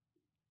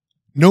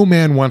No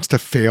man wants to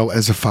fail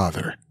as a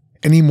father,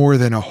 any more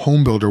than a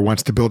home builder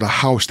wants to build a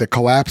house that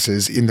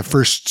collapses in the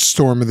first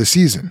storm of the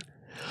season.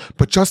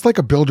 But just like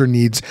a builder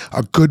needs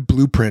a good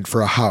blueprint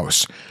for a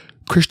house,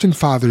 Christian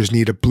fathers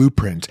need a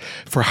blueprint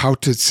for how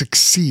to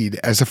succeed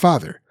as a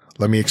father.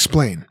 Let me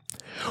explain.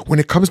 When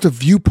it comes to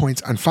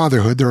viewpoints on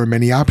fatherhood, there are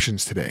many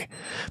options today.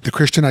 The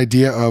Christian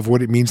idea of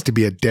what it means to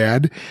be a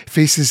dad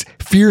faces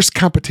fierce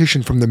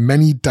competition from the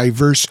many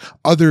diverse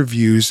other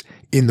views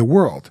in the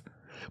world.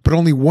 But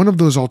only one of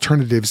those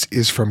alternatives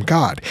is from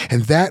God,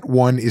 and that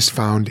one is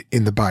found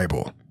in the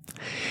Bible.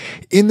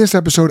 In this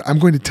episode, I'm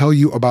going to tell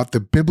you about the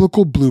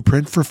biblical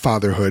blueprint for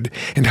fatherhood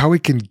and how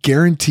it can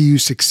guarantee you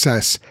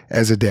success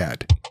as a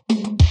dad.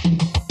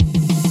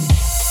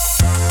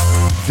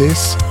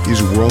 This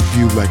is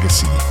Worldview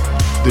Legacy,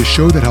 the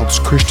show that helps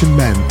Christian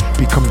men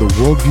become the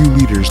worldview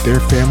leaders their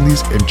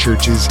families and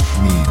churches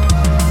need.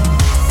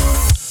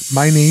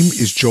 My name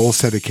is Joel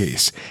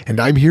Settecase, and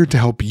I'm here to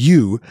help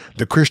you,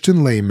 the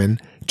Christian layman,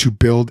 to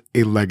build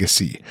a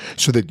legacy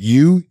so that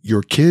you,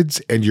 your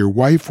kids, and your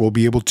wife will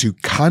be able to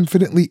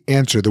confidently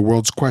answer the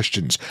world's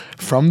questions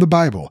from the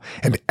Bible.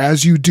 And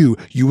as you do,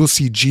 you will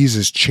see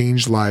Jesus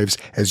change lives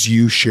as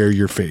you share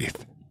your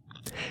faith.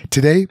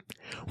 Today,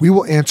 we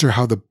will answer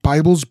how the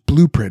Bible's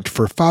blueprint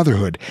for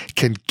fatherhood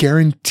can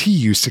guarantee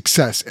you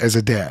success as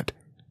a dad.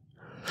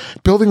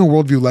 Building a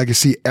worldview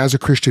legacy as a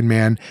Christian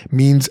man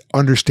means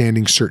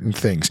understanding certain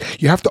things.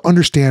 You have to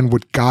understand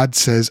what God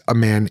says a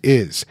man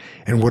is,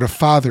 and what a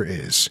father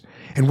is,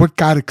 and what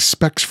God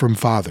expects from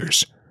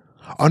fathers.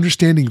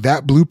 Understanding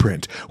that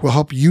blueprint will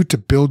help you to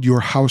build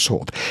your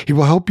household. It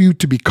will help you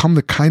to become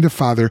the kind of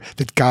father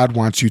that God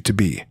wants you to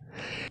be.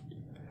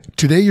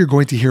 Today, you're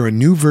going to hear a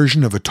new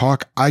version of a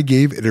talk I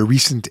gave at a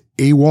recent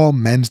AWOL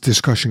men's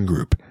discussion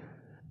group.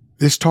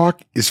 This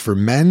talk is for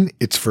men,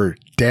 it's for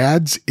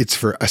dads, it's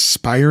for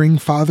aspiring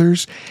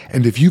fathers,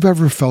 and if you've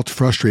ever felt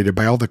frustrated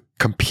by all the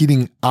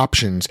competing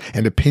options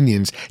and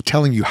opinions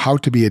telling you how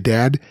to be a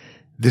dad,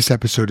 this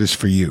episode is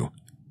for you.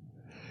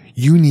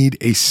 You need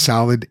a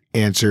solid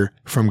answer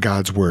from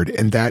God's Word,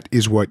 and that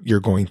is what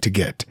you're going to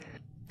get.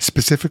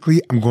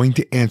 Specifically, I'm going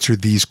to answer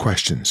these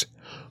questions.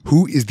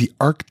 Who is the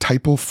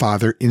archetypal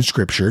father in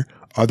Scripture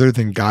other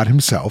than God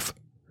Himself?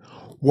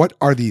 What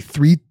are the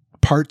three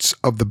parts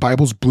of the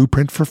Bible's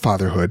blueprint for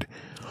fatherhood?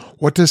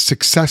 What does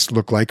success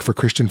look like for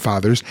Christian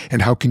fathers,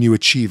 and how can you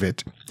achieve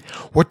it?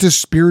 What does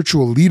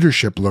spiritual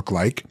leadership look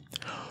like?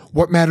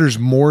 What matters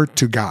more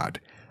to God,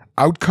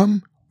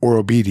 outcome or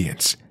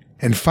obedience?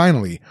 And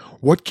finally,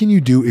 what can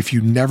you do if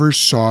you never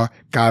saw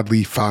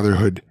godly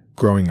fatherhood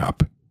growing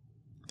up?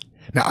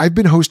 Now, I've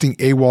been hosting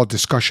AWOL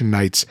discussion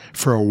nights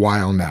for a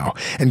while now,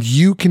 and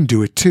you can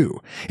do it too.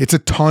 It's a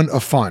ton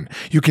of fun.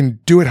 You can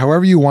do it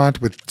however you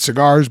want with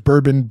cigars,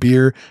 bourbon,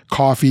 beer,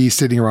 coffee,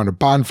 sitting around a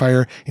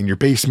bonfire in your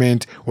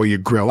basement, or you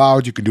grill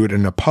out. You can do it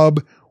in a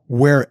pub,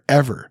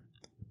 wherever.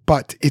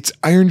 But it's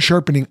iron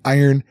sharpening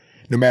iron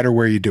no matter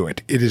where you do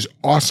it. It is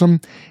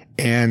awesome,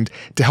 and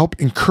to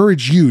help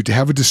encourage you to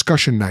have a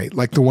discussion night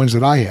like the ones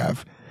that I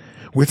have,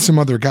 with some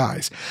other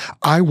guys,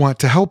 I want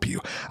to help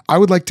you. I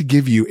would like to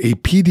give you a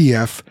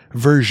PDF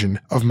version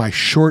of my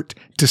short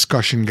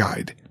discussion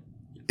guide.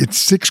 It's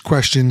 6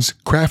 questions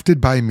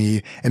crafted by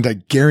me, and I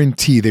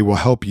guarantee they will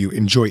help you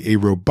enjoy a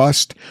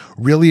robust,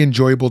 really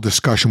enjoyable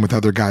discussion with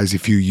other guys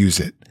if you use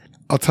it.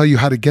 I'll tell you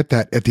how to get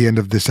that at the end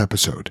of this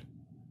episode.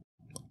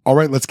 All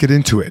right, let's get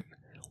into it.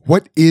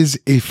 What is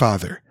a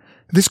father?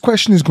 This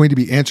question is going to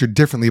be answered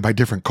differently by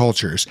different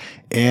cultures,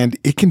 and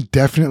it can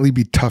definitely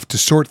be tough to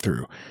sort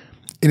through.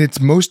 In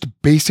its most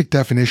basic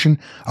definition,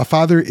 a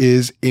father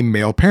is a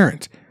male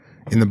parent.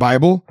 In the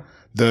Bible,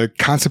 the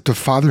concept of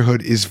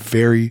fatherhood is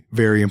very,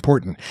 very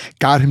important.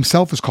 God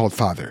Himself is called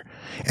Father,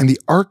 and the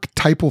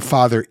archetypal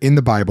father in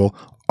the Bible,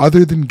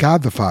 other than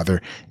God the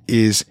Father,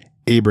 is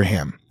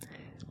Abraham.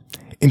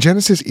 In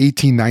Genesis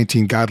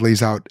 18:19, God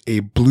lays out a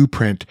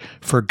blueprint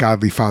for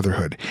godly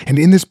fatherhood. And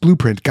in this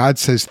blueprint, God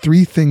says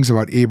 3 things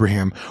about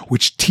Abraham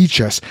which teach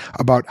us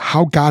about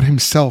how God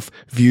Himself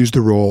views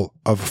the role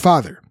of a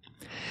father.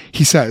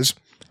 He says,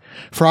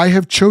 "For I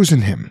have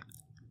chosen him,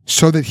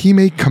 so that he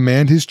may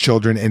command his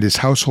children and his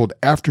household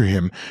after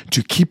him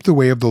to keep the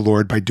way of the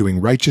Lord by doing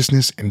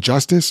righteousness and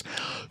justice,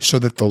 so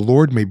that the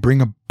Lord may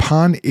bring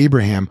upon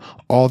Abraham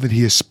all that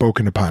He has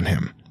spoken upon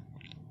him."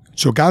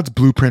 So God's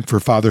blueprint for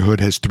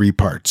fatherhood has 3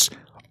 parts: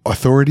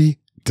 authority,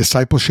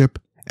 discipleship,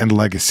 and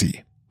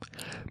legacy.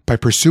 By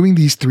pursuing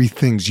these 3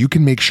 things, you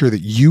can make sure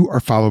that you are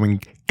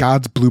following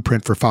God's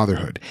blueprint for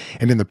fatherhood.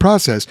 And in the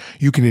process,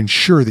 you can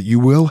ensure that you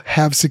will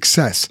have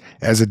success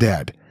as a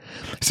dad.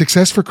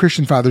 Success for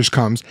Christian fathers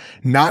comes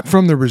not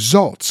from the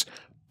results,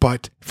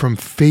 but from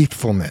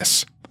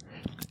faithfulness.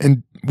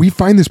 And we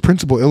find this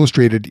principle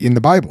illustrated in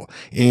the Bible,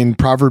 in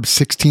Proverbs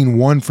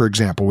 16:1, for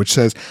example, which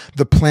says,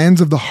 "The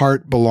plans of the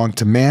heart belong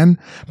to man,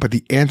 but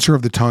the answer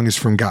of the tongue is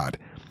from God."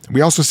 We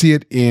also see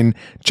it in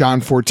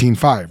John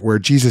 14:5, where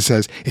Jesus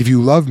says, "If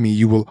you love me,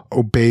 you will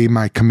obey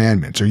my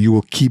commandments," or "you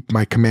will keep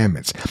my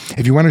commandments."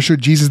 If you want to show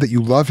Jesus that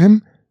you love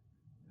Him,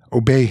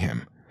 obey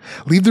Him.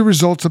 Leave the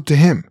results up to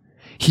Him.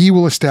 He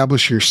will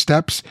establish your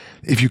steps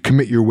if you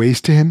commit your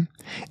ways to him,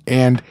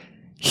 and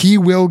he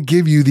will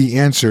give you the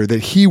answer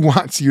that he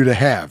wants you to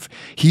have.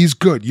 He's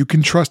good. You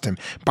can trust him.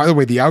 By the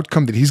way, the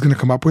outcome that he's going to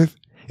come up with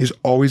is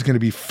always going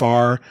to be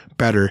far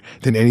better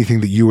than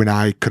anything that you and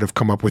I could have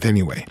come up with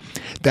anyway.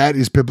 That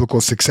is biblical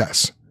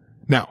success.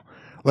 Now,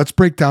 let's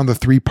break down the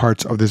 3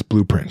 parts of this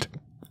blueprint.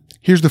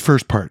 Here's the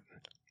first part: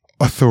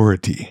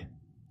 authority.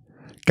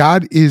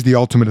 God is the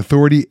ultimate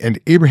authority, and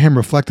Abraham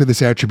reflected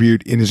this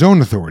attribute in his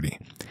own authority.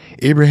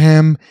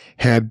 Abraham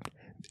had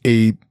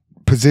a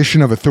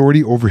position of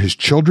authority over his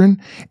children,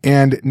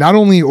 and not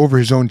only over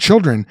his own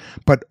children,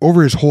 but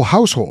over his whole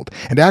household.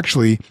 And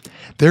actually,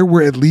 there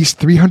were at least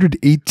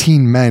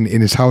 318 men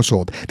in his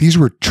household. These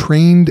were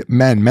trained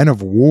men, men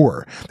of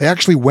war. They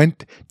actually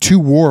went to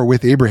war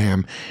with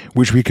Abraham,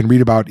 which we can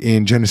read about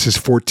in Genesis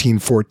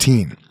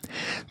 14:14.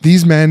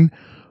 These men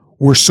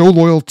were so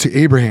loyal to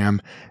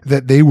Abraham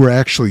that they were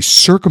actually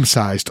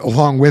circumcised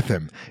along with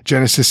him.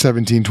 Genesis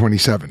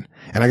 17:27.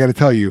 And I got to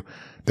tell you,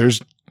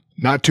 there's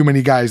not too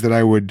many guys that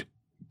I would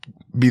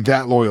be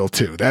that loyal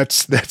to.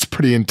 That's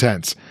pretty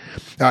intense.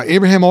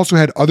 Abraham also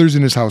had others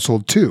in his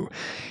household too.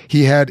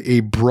 He had a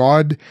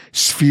broad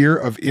sphere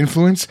of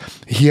influence.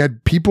 He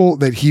had people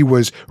that he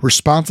was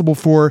responsible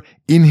for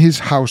in his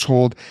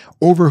household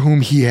over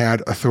whom he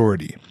had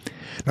authority.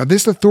 Now,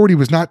 this authority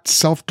was not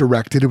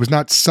self-directed. It was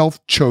not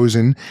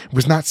self-chosen. It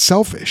was not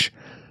selfish,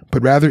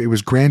 but rather it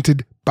was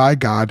granted by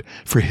God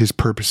for his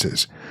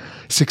purposes.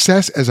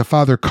 Success as a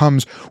father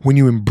comes when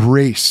you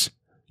embrace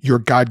your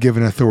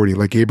God-given authority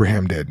like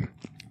Abraham did.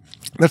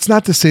 That's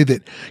not to say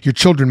that your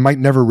children might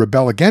never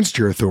rebel against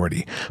your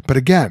authority, but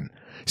again,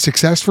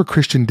 success for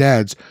Christian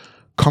dads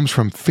comes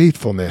from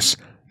faithfulness,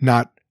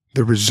 not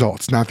the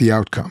results, not the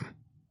outcome.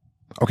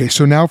 Okay,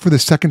 so now for the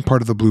second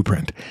part of the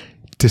blueprint,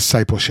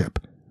 discipleship.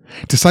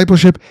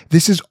 Discipleship,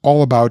 this is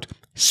all about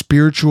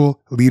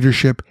spiritual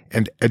leadership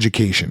and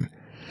education.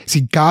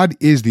 See, God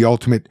is the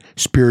ultimate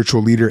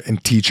spiritual leader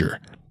and teacher.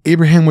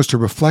 Abraham was to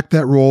reflect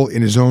that role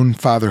in his own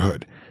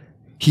fatherhood.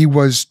 He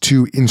was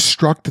to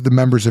instruct the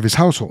members of his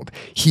household.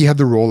 He had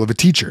the role of a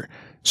teacher.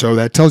 So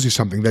that tells you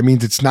something. That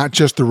means it's not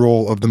just the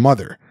role of the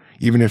mother,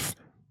 even if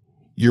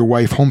your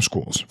wife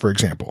homeschools, for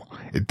example.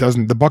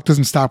 The buck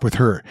doesn't stop with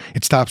her.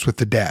 It stops with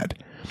the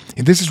dad.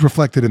 And this is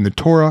reflected in the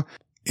Torah,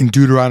 in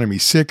Deuteronomy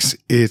 6.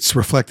 It's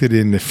reflected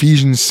in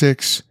Ephesians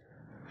 6.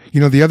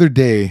 The other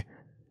day,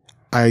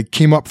 I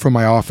came up from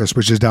my office,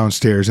 which is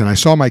downstairs, and I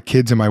saw my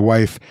kids and my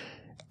wife,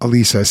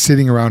 Elisa,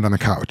 sitting around on the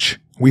couch.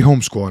 We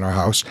homeschool in our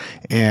house,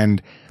 and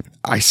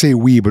I say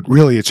we, but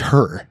really it's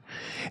her.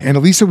 And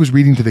Elisa was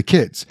reading to the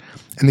kids,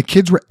 and the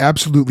kids were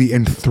absolutely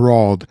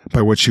enthralled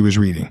by what she was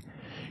reading.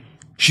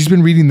 She's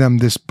been reading them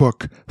this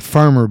book,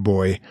 Farmer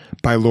Boy,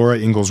 by Laura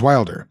Ingalls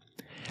Wilder.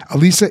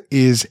 Elisa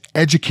is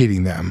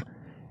educating them,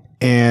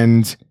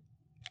 and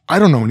I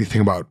don't know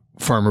anything about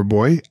Farmer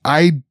Boy.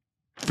 I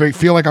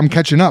feel like I'm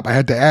catching up. I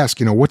had to ask,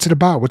 what's it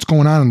about? What's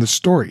going on in this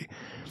story?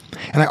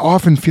 And I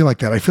often feel like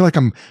that. I feel like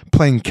I'm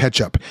playing catch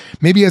up.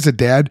 Maybe as a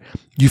dad,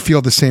 you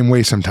feel the same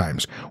way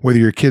sometimes, whether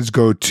your kids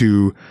go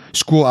to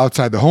school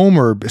outside the home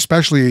or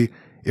especially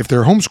if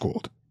they're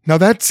homeschooled. Now,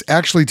 that's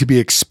actually to be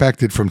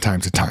expected from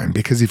time to time,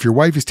 because if your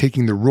wife is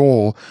taking the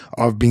role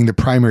of being the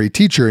primary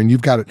teacher and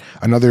you've got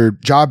another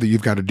job that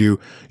you've got to do,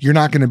 you're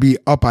not going to be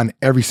up on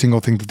every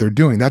single thing that they're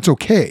doing. That's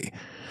okay.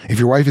 If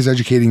your wife is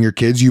educating your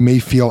kids, you may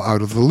feel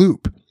out of the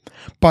loop.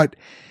 But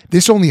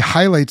this only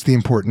highlights the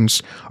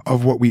importance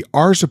of what we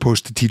are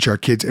supposed to teach our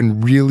kids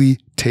and really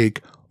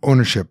take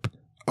ownership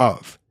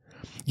of.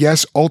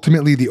 Yes,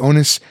 ultimately the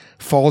onus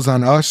falls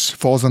on us,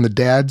 falls on the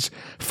dads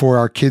for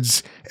our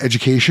kids'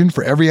 education,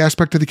 for every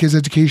aspect of the kids'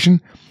 education.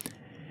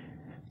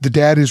 The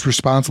dad is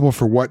responsible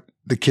for what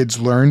the kids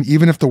learn,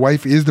 even if the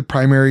wife is the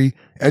primary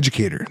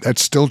educator.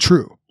 That's still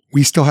true.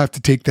 We still have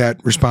to take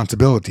that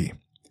responsibility.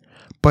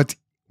 But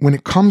when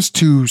it comes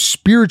to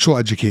spiritual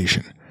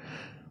education,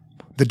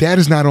 the dad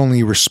is not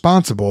only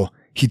responsible,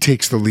 he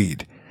takes the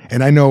lead.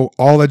 And I know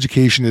all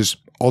education is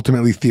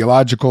ultimately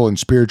theological and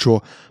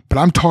spiritual, but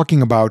I'm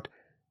talking about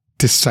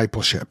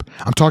discipleship.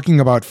 I'm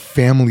talking about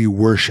family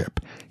worship,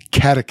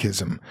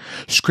 catechism,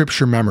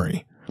 scripture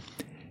memory.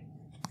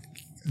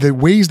 The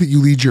ways that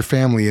you lead your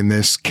family in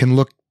this can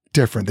look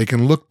different. They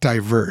can look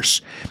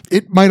diverse.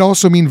 It might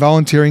also mean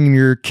volunteering in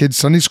your kids'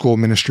 Sunday school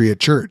ministry at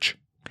church.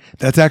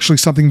 That's actually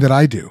something that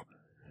I do.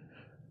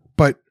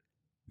 But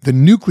the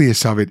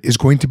nucleus of it is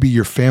going to be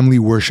your family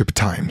worship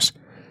times.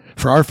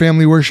 For our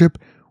family worship,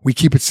 we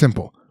keep it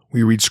simple.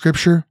 We read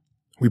scripture,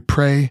 we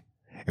pray,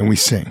 and we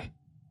sing.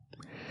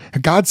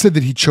 God said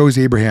that he chose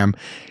Abraham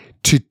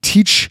to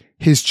teach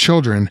his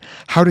children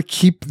how to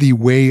keep the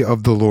way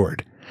of the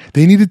Lord.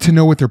 They needed to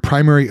know what their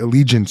primary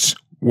allegiance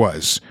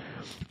was.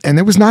 And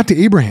that was not to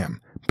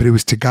Abraham, but it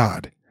was to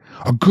God.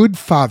 A good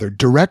father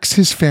directs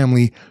his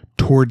family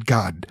toward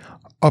God,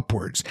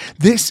 upwards.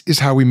 This is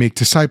how we make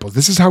disciples.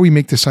 This is how we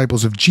make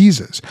disciples of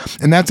Jesus.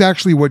 And that's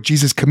actually what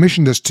Jesus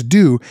commissioned us to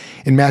do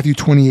in Matthew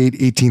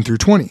 28:18 through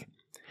 20.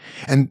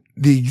 And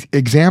the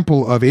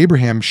example of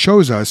Abraham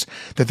shows us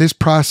that this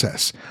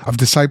process of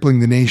discipling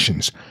the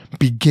nations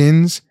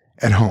begins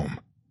at home.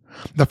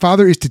 The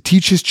father is to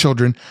teach his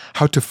children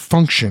how to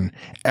function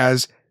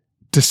as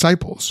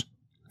disciples.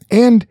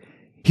 And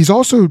he's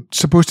also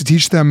supposed to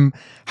teach them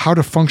how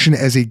to function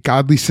as a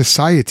godly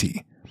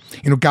society.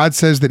 God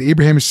says that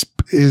Abraham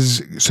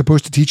is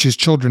supposed to teach his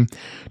children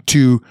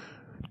to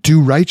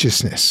do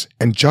righteousness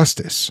and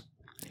justice.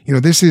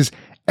 This is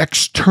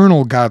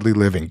external godly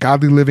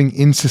living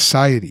in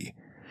society.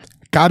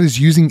 God is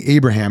using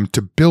Abraham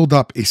to build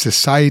up a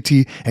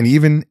society and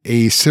even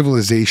a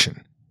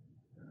civilization.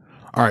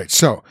 All right,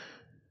 so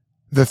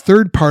the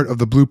third part of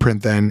the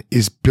blueprint then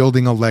is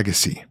building a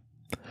legacy.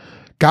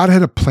 God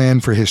had a plan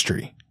for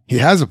history. He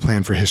has a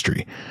plan for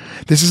history.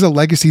 This is a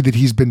legacy that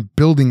he's been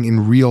building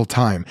in real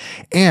time.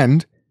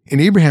 And in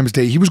Abraham's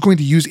day, he was going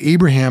to use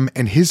Abraham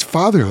and his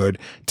fatherhood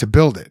to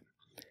build it.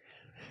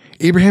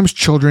 Abraham's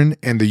children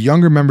and the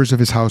younger members of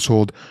his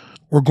household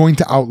were going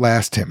to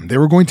outlast him. They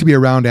were going to be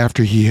around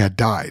after he had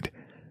died.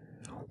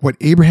 What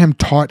Abraham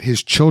taught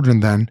his children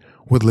then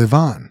would live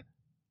on.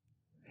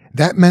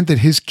 That meant that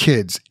his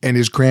kids and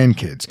his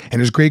grandkids and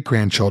his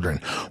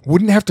great-grandchildren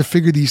wouldn't have to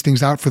figure these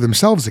things out for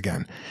themselves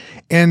again.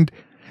 And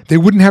they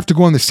wouldn't have to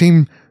go on the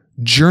same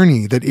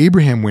journey that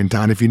Abraham went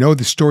on. If you know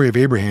the story of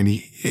Abraham,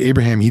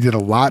 he did a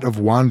lot of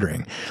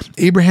wandering.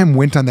 Abraham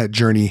went on that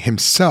journey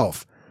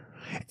himself,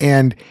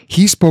 and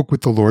he spoke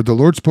with the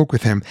Lord spoke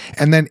with him,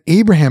 and then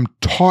Abraham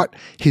taught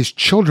his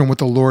children what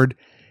the Lord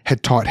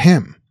had taught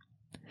him.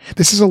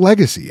 This is a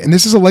legacy, and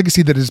this is a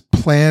legacy that is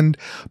planned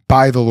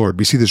by the Lord.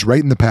 We see this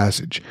right in the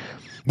passage.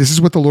 This is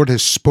what the Lord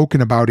has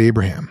spoken about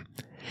Abraham.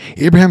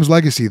 Abraham's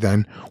legacy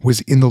then was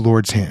in the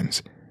Lord's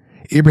hands.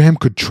 Abraham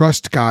could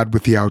trust God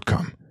with the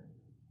outcome.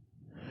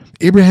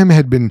 Abraham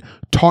had been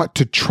taught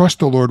to trust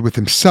the Lord with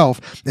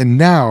himself, and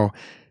now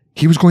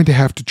he was going to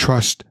have to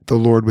trust the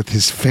Lord with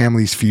his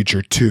family's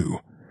future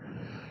too.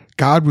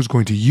 God was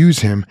going to use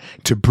him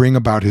to bring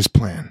about his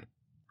plan.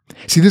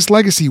 See, this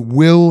legacy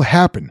will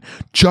happen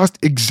just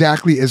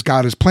exactly as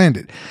God has planned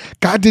it.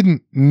 God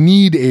didn't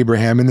need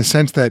Abraham in the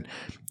sense that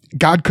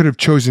God could have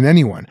chosen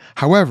anyone.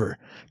 However,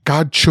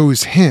 God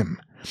chose him.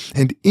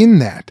 And in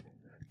that,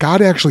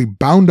 God actually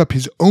bound up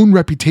his own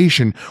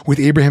reputation with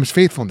Abraham's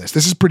faithfulness.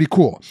 This is pretty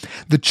cool.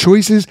 The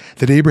choices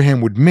that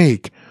Abraham would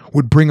make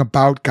would bring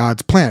about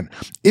God's plan.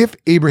 If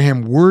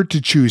Abraham were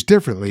to choose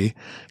differently,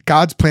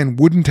 God's plan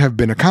wouldn't have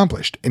been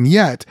accomplished. And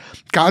yet,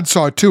 God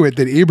saw to it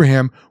that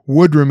Abraham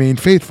would remain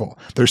faithful.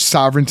 There's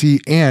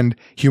sovereignty and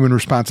human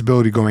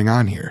responsibility going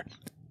on here.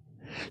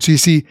 So you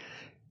see,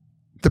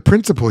 the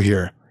principle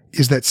here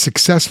is that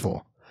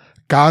successful,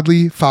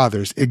 godly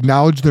fathers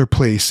acknowledge their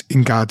place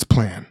in God's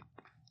plan.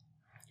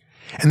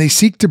 And they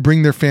seek to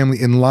bring their family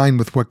in line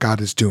with what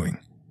God is doing.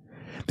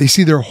 They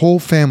see their whole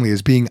family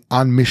as being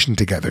on mission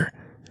together,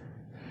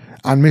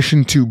 on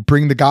mission to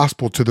bring the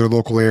gospel to their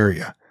local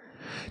area,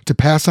 to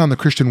pass on the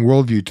Christian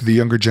worldview to the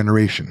younger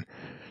generation,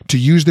 to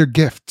use their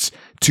gifts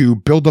to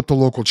build up the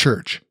local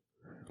church.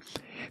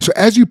 So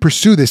as you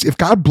pursue this, if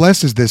God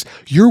blesses this,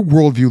 your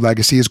worldview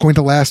legacy is going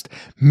to last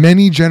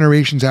many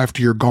generations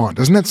after you're gone.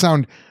 Doesn't that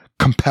sound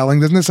compelling?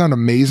 Doesn't that sound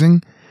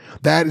amazing?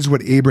 That is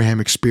what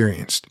Abraham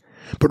experienced.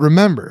 But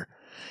remember,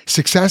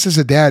 success as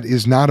a dad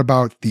is not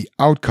about the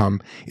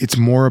outcome. It's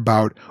more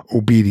about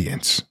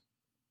obedience.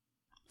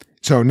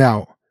 So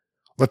now,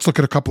 let's look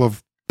at a couple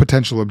of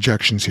potential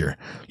objections here.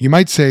 You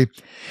might say,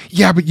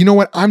 yeah, but you know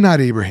what? I'm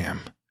not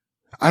Abraham.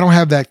 I don't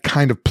have that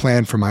kind of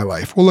plan for my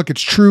life. Well, look,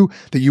 it's true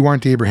that you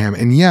aren't Abraham,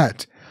 and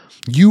yet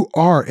you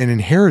are an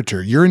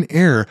inheritor. You're an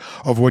heir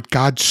of what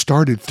God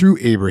started through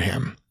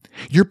Abraham.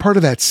 You're part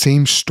of that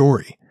same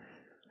story.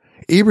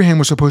 Abraham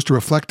was supposed to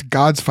reflect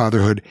God's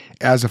fatherhood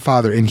as a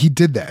father, and he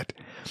did that.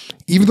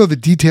 Even though the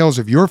details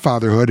of your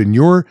fatherhood and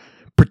your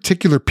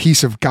particular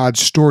piece of God's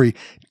story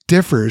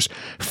differs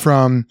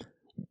from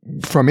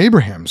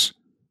Abraham's,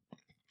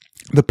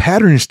 the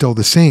pattern is still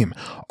the same.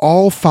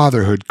 All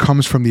fatherhood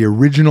comes from the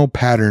original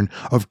pattern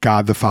of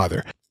God the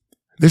Father.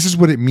 This is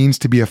what it means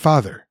to be a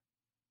father,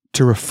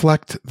 to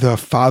reflect the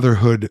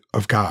fatherhood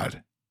of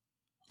God.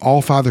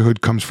 All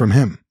fatherhood comes from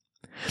him.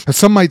 Now,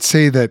 some might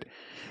say that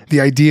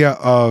the idea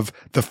of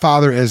the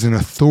father as an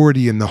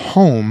authority in the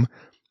home,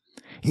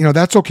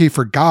 that's okay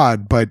for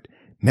God, but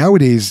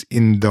nowadays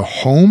in the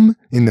home,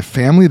 in the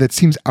family, that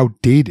seems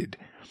outdated.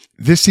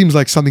 This seems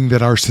like something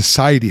that our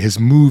society has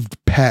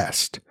moved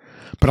past.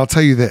 But I'll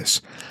tell you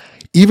this,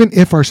 even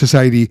if our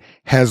society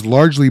has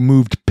largely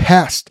moved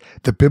past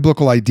the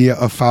biblical idea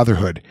of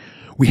fatherhood,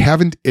 we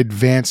haven't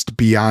advanced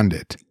beyond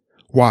it.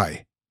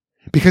 Why?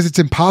 Because it's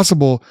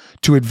impossible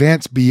to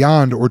advance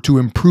beyond or to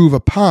improve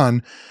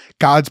upon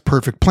God's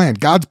perfect plan.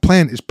 God's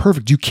plan is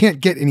perfect. You can't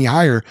get any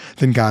higher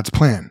than God's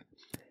plan.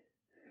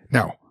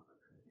 Now,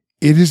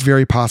 it is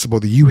very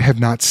possible that you have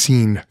not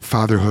seen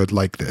fatherhood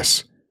like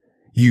this.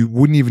 You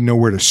wouldn't even know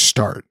where to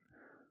start.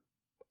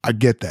 I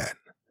get that.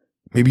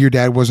 Maybe your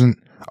dad wasn't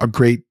a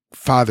great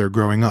father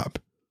growing up.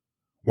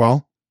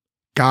 Well,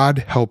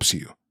 God helps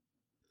you.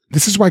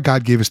 This is why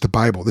God gave us the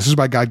Bible. This is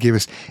why God gave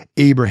us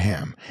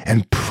Abraham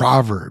and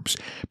Proverbs.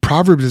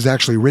 Proverbs is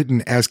actually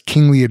written as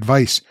kingly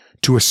advice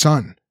to a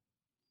son.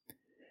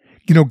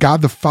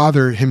 God the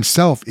Father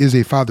himself is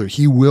a father.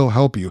 He will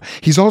help you.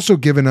 He's also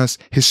given us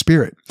his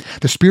Spirit.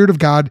 The Spirit of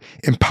God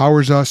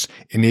empowers us,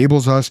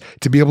 enables us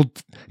to be able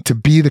to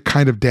be the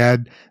kind of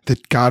dad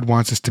that God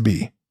wants us to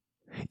be.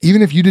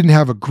 Even if you didn't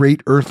have a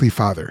great earthly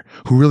father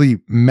who really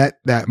met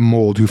that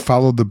mold, who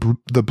followed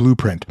the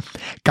blueprint,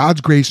 God's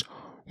grace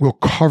will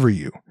cover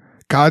you.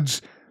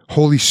 God's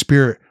Holy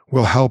Spirit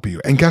will help you.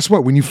 And guess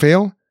what? When you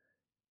fail,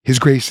 his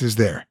grace is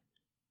there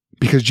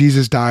because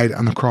Jesus died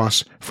on the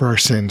cross for our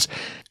sins.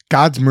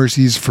 God's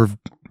mercies for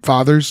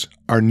fathers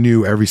are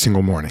new every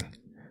single morning.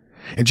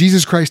 And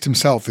Jesus Christ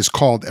himself is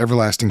called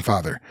Everlasting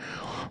Father.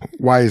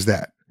 Why is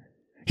that?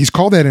 He's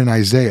called that in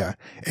Isaiah,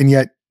 and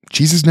yet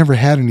Jesus never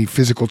had any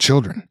physical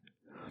children.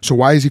 So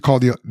why is he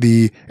called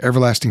the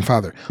Everlasting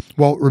Father?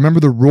 Well, remember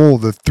the role,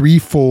 the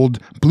threefold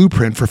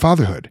blueprint for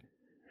fatherhood.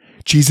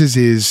 Jesus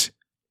is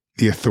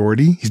the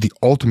authority. He's the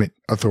ultimate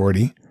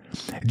authority.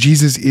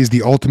 Jesus is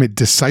the ultimate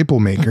disciple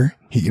maker,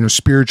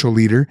 spiritual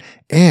leader,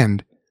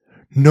 and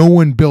no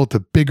one built a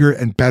bigger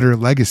and better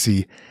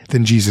legacy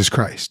than Jesus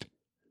Christ.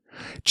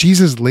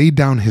 Jesus laid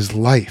down his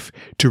life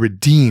to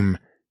redeem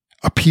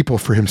a people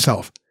for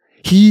himself.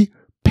 He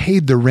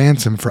paid the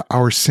ransom for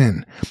our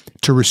sin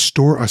to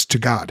restore us to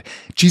God.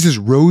 Jesus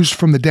rose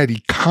from the dead.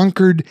 He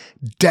conquered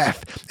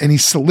death and he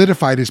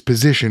solidified his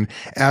position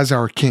as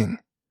our king.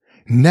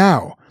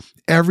 Now,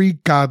 every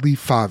godly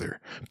father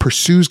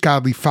pursues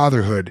godly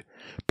fatherhood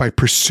by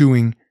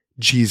pursuing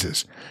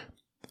Jesus.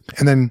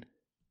 And then,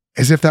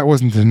 as if that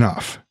wasn't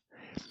enough,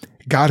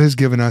 God has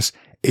given us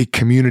a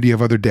community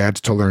of other dads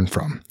to learn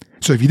from.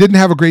 So if you didn't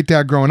have a great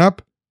dad growing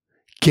up,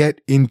 get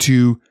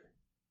into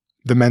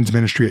the men's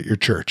ministry at your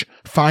church.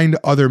 Find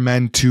other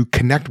men to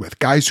connect with,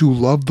 guys who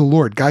love the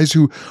Lord, guys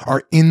who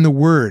are in the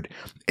Word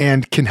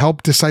and can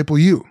help disciple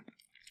you.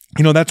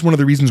 That's one of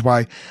the reasons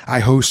why I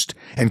host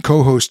and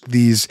co-host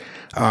these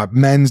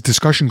men's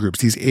discussion groups,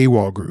 these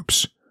AWOL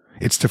groups.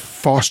 It's to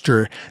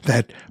foster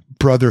that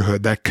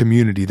brotherhood, that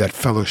community, that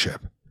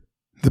fellowship.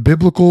 The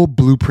biblical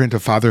blueprint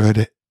of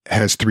fatherhood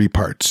has three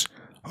parts: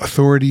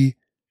 authority,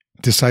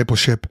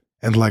 discipleship,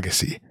 and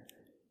legacy.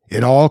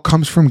 It all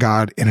comes from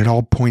God, and it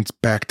all points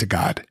back to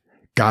God,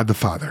 God the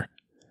Father.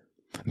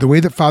 The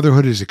way that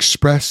fatherhood is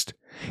expressed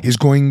is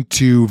going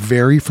to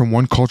vary from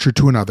one culture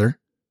to another.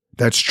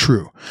 That's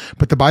true.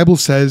 But the Bible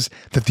says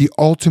that the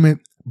ultimate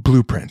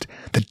blueprint,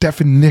 the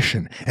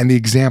definition, and the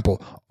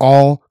example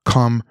all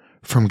come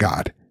from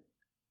God.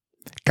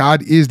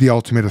 God is the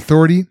ultimate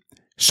authority,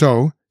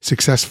 so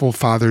successful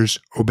fathers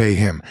obey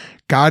him.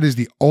 God is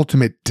the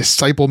ultimate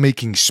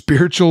disciple-making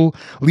spiritual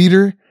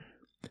leader,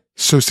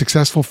 so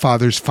successful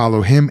fathers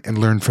follow him and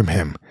learn from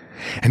him.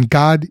 And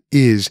God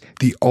is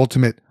the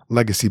ultimate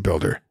legacy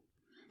builder.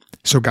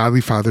 So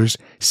godly fathers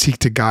seek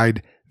to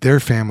guide their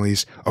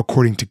families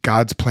according to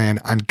God's plan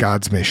on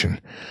God's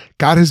mission.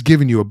 God has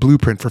given you a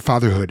blueprint for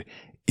fatherhood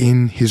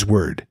in his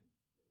word.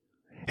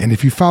 And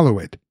if you follow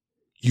it,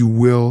 you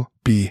will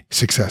be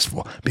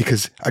successful.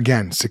 Because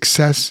again,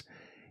 success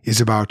is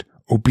about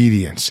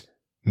obedience,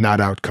 not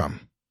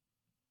outcome.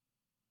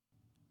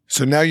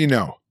 So now you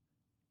know.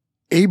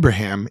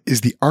 Abraham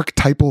is the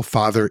archetypal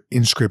father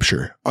in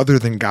Scripture, other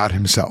than God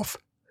himself.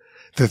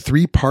 The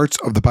three parts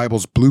of the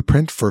Bible's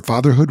blueprint for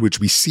fatherhood, which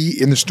we see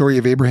in the story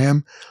of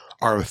Abraham,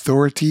 are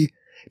authority,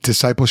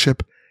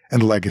 discipleship,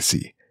 and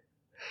legacy.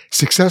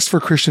 Success for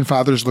Christian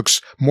fathers looks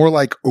more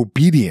like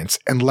obedience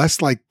and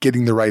less like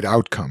getting the right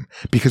outcome,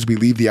 because we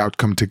leave the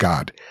outcome to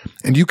God.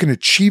 And you can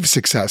achieve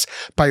success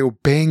by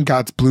obeying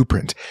God's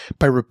blueprint,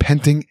 by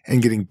repenting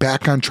and getting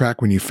back on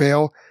track when you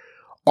fail,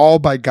 all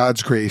by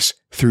God's grace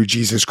through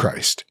Jesus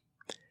Christ.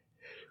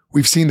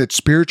 We've seen that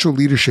spiritual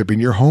leadership in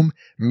your home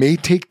may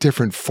take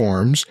different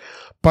forms,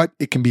 but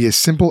it can be as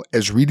simple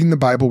as reading the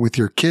Bible with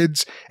your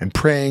kids and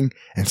praying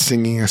and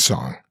singing a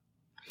song.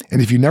 And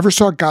if you never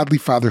saw godly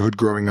fatherhood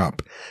growing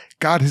up,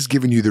 God has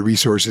given you the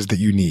resources that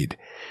you need.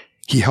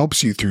 He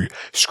helps you through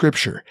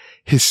Scripture,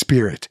 His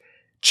Spirit,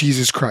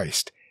 Jesus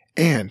Christ,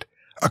 and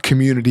a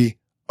community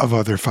of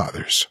other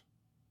fathers.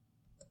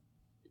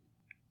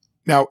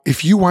 Now,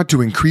 if you want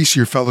to increase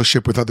your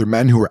fellowship with other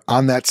men who are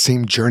on that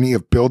same journey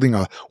of building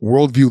a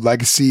worldview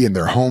legacy in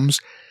their homes,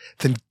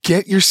 then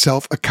get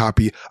yourself a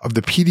copy of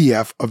the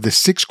PDF of the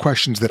 6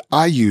 questions that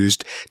I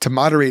used to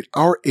moderate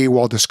our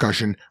AWOL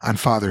discussion on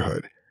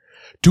fatherhood.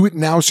 Do it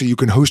now so you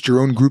can host your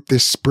own group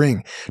this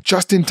spring,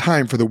 just in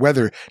time for the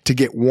weather to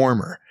get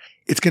warmer.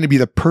 It's going to be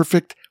the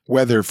perfect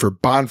weather for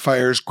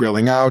bonfires,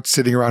 grilling out,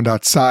 sitting around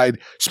outside,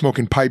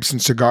 smoking pipes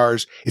and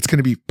cigars. It's going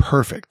to be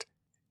perfect.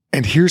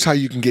 And here's how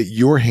you can get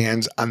your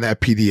hands on that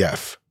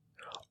PDF.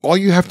 All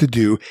you have to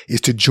do is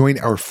to join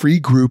our free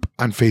group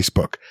on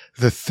Facebook,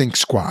 the Think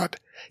Squad,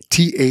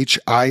 ThinkSquad.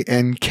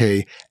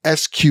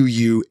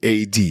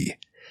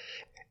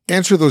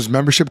 Answer those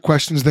membership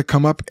questions that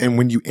come up, and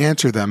when you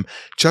answer them,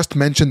 just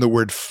mention the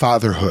word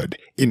fatherhood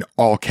in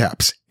all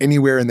caps,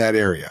 anywhere in that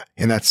area,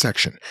 in that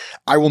section.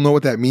 I will know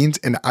what that means,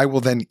 and I will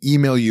then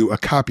email you a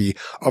copy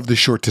of the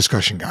short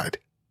discussion guide.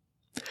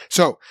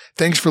 So,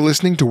 thanks for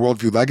listening to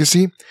Worldview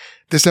Legacy.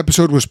 This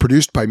episode was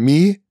produced by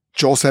me,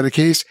 Joel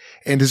Settecase,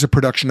 and is a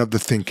production of the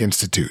Think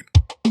Institute.